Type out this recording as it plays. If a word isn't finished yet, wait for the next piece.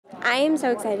I am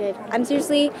so excited. I'm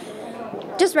seriously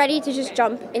just ready to just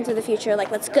jump into the future.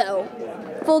 Like, let's go.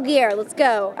 Full gear, let's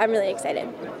go. I'm really excited.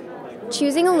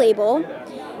 Choosing a label,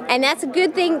 and that's a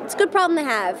good thing, it's a good problem to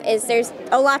have, is there's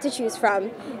a lot to choose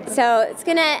from. So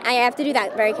I have to do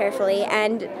that very carefully,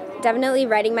 and definitely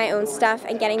writing my own stuff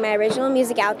and getting my original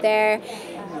music out there.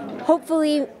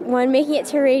 Hopefully, making it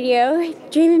to radio,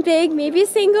 dreaming big, maybe a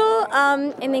single,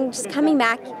 and then just coming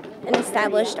back an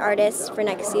established artist for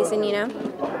next season, you know?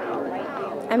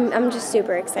 I'm just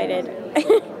super excited.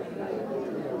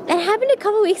 It happened a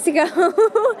couple weeks ago.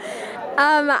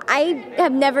 I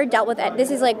have never dealt with it.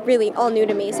 This is like really all new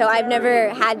to me, so I've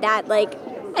never had that, like,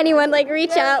 anyone like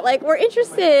reach out, like, we're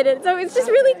interested, and so it's just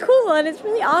really cool and it's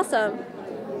really awesome.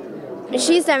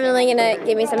 She's definitely gonna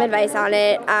give me some advice on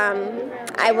it.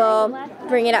 I will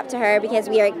bring it up to her because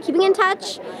we are keeping in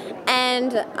touch,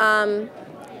 and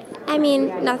I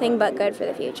mean, nothing but good for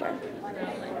the future.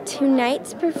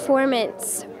 Tonight's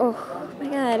performance, oh my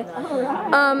god.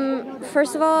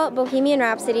 First of all, Bohemian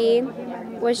Rhapsody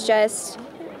was just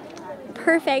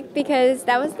perfect because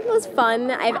that was the most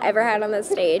fun I've ever had on the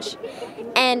stage.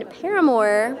 And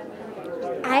Paramore,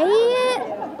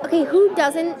 okay, who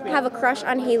doesn't have a crush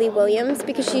on Hayley Williams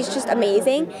because she's just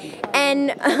amazing?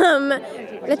 And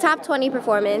the top 20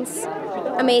 performance,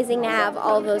 amazing to have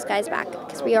all of those guys back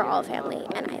because we are all family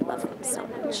and I love them so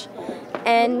much.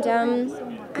 And I'm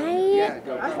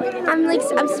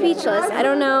speechless. I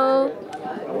don't know.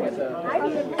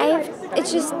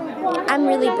 I'm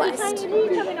really blessed.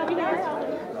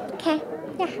 Okay.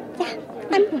 Yeah.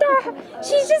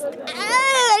 She's just,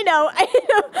 I know.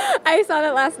 I saw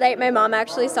that last night. My mom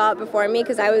actually saw it before me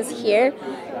because I was here.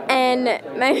 And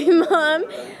my mom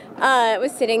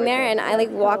was sitting there, and I, like,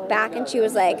 walked back, and she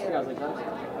was like,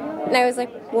 and I was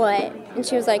like, what? And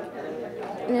she was like,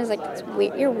 and I was like, it's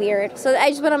weird. You're weird. So I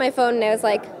just went on my phone, and I was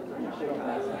like,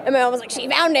 and my mom was like, she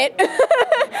found it.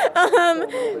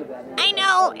 I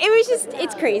know. It was just,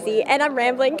 it's crazy. And I'm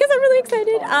rambling because I'm really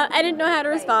excited. I didn't know how to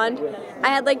respond. I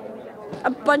had, like, a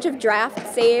bunch of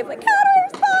drafts saved, like, how do I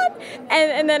respond?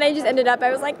 And then I just ended up, I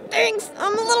was like, thanks,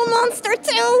 I'm a little monster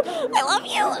too. I love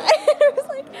you. I was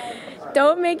like,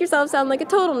 don't make yourself sound like a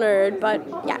total nerd, but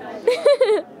yeah.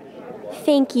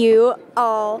 Thank you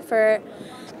all for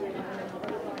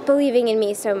believing in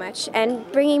me so much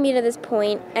and bringing me to this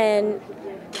point, and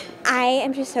I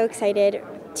am just so excited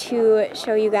to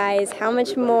show you guys how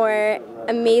much more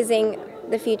amazing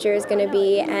the future is going to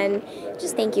be, and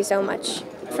just thank you so much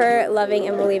for loving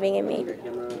and believing in me.